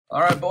All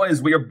right,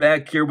 boys, we are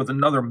back here with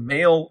another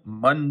Mail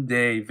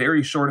Monday.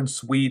 Very short and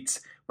sweet.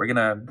 We're going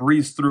to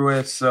breeze through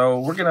it. So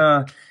we're going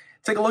to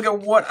take a look at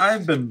what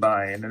I've been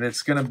buying, and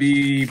it's going to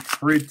be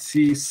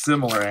pretty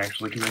similar,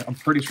 actually, because I'm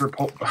pretty sure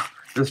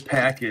this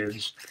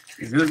package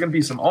is either going to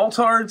be some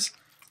altards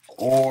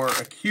or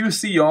a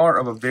QCR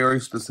of a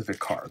very specific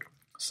card.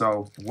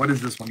 So what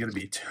is this one going to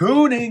be?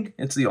 Tuning!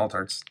 It's the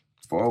altards.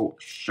 Oh,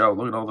 show.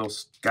 Look at all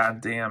those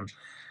goddamn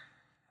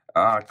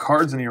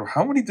cards in here.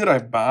 How many did I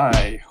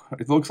buy?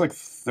 It looks like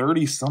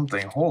 30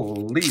 something.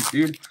 Holy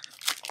dude.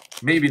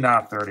 Maybe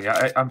not 30.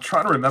 I'm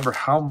trying to remember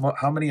how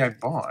many I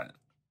bought.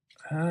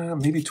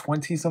 Maybe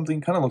 20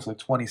 something. Kind of looks like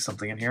 20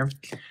 something in here.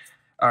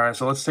 All right,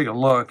 so let's take a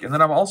look, and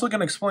then I'm also going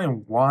to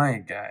explain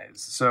why,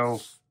 guys.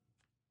 So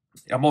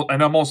I'm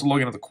also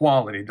looking at the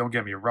quality. Don't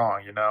get me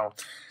wrong, you know.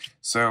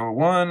 So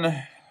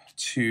 1,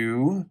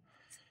 2,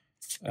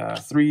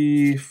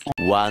 3, 4.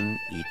 One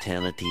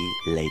eternity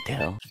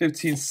later.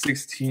 15,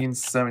 16,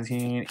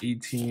 17,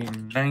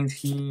 18,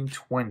 19,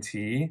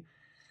 20.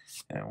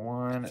 And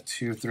 1,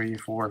 2, 3,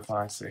 4,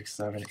 5, 6,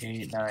 7,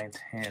 8, 9,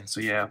 10.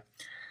 So yeah,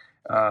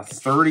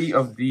 30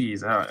 of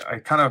these. I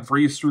kind of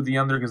breezed through the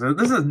under because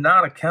this is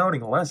not a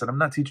counting lesson. I'm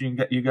not teaching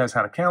you guys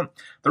how to count.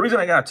 The reason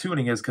I got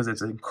tuning is because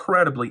it's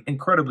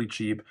incredibly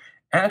cheap.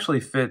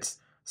 Actually fits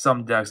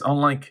some decks,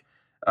 unlike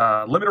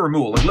limited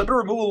removal. Like, limited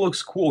removal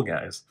looks cool,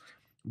 guys,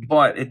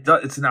 but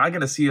it's not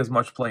going to see as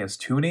much play as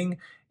tuning,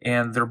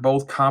 and they're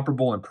both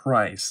comparable in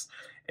price.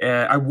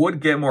 I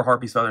would get more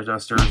Harpy's Feather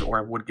Jesters, or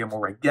I would get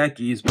more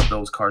Raigekis, but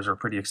those cards are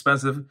pretty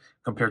expensive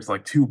compared to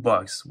like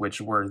 $2,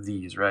 which were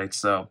these, right?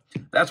 So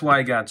that's why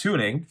I got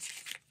tuning.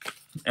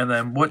 And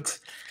then what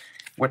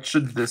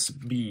should this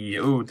be?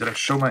 Oh, did I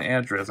show my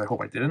address? I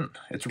hope I didn't.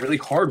 It's really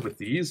hard with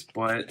these,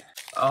 but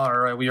all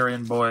right, we are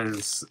in,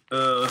 boys.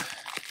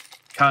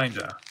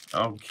 Kinda.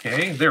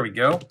 Okay, there we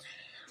go.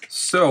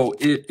 So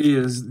it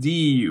is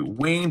the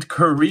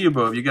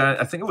𝗦𝗦𝗣𝗣𝗣𝗢𝗧. You guys,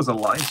 I think it was a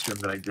live stream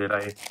that I did.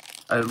 I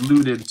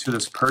alluded to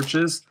this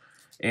purchase,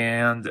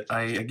 and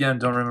I again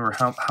don't remember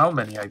how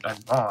many I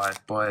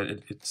bought, but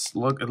it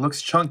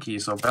looks chunky,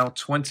 so about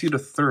 20 to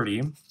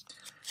 30.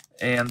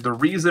 And the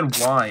reason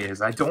why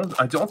is I don't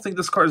think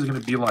this card is going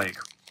to be like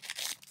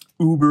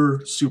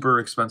uber super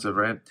expensive,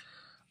 right?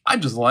 I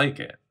just like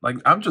it. Like,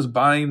 I'm just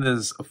buying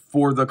this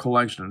for the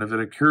collection. And if it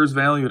occurs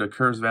value, it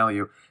occurs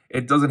value.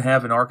 It doesn't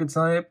have an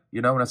archetype,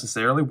 you know,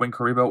 necessarily.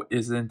 𝗦𝗦𝗣𝗣𝗣𝗅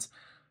isn't.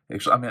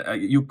 Actually, I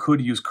mean, you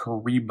could use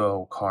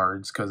𝗦𝗦𝗣𝗅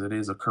cards because it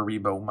is a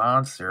𝗦𝗦𝗣𝗅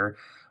monster,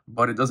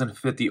 but it doesn't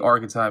fit the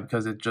archetype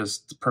because it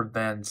just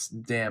prevents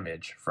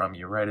damage from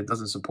you, right? It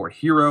doesn't support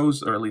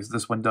heroes, or at least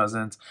this one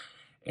doesn't,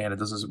 and it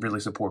doesn't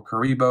really support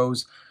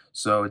𝗦𝗦𝗣𝗅s.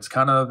 So it's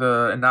kind of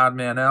an odd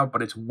man out,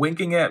 but it's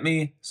winking at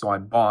me, so I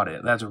bought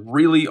it. That's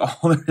really all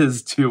there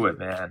is to it,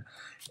 man.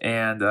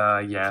 And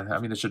yeah, I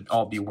mean, it should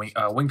all be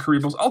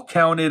𝗦𝗦𝗣𝗦𝗦𝗣𝗅s. I'll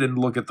count it and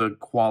look at the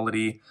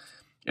quality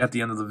at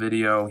the end of the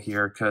video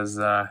here, because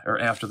or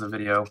after the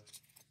video.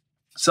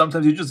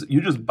 Sometimes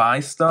you just buy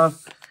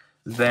stuff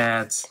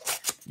that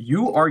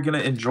you are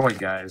gonna enjoy,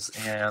 guys.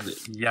 And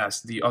yes,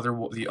 the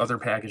other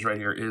package right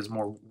here is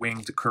more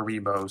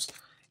𝗦𝗦𝗣𝗅𝗡𝗅s,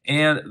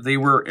 and they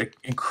were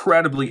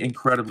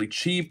incredibly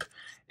cheap.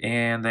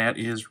 And that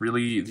is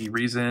really the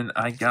reason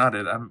I got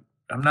it. I'm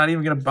not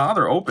even going to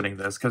bother opening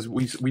this because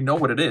we know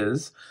what it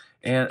is.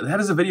 And that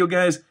is a video,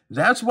 guys.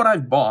 That's what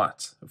I've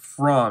bought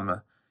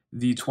from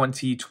the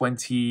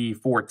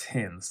 2024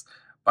 tins.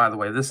 By the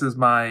way, this is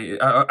my,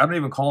 I don't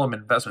even call them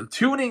investment.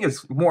 Tuning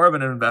is more of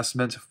an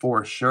investment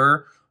for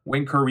sure.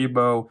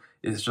 𝗦𝗦𝗣𝗣𝗅𝗡𝗅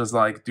is just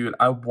like, dude,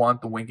 I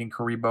want the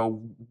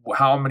𝗦𝗦𝗣𝗅𝗡𝗅.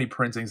 How many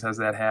printings has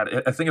that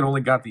had? I think it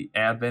only got the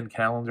advent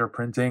calendar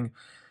printing.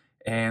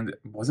 And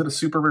was it a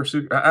super rare?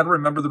 I don't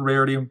remember the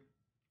rarity.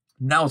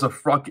 Now it's a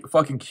fucking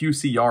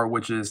QCR,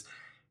 which is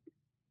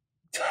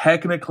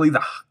technically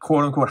the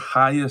quote-unquote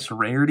highest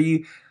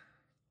rarity.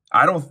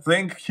 I don't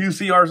think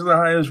QCRs are the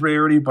highest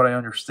rarity, but I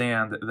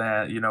understand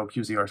that, you know,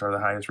 QCRs are the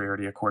highest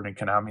rarity according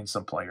to Konami and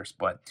some players.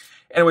 But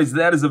anyways,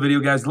 that is the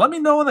video, guys. Let me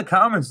know in the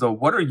comments, though,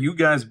 what are you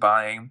guys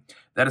buying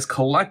that is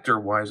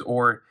collector-wise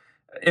or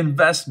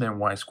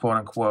investment-wise,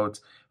 quote-unquote,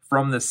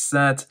 from this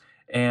set?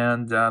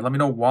 And let me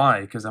know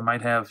why, because I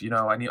might have, you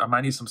know, I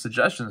might need some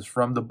suggestions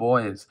from the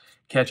boys.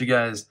 Catch you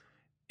guys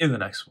in the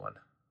next one.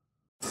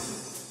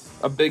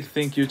 A big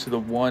thank you to the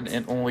one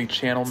and only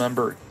channel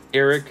member,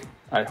 Eric.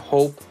 I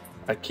hope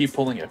I keep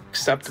pulling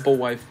acceptable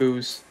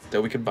waifus that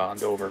we can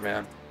bond over,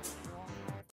 man.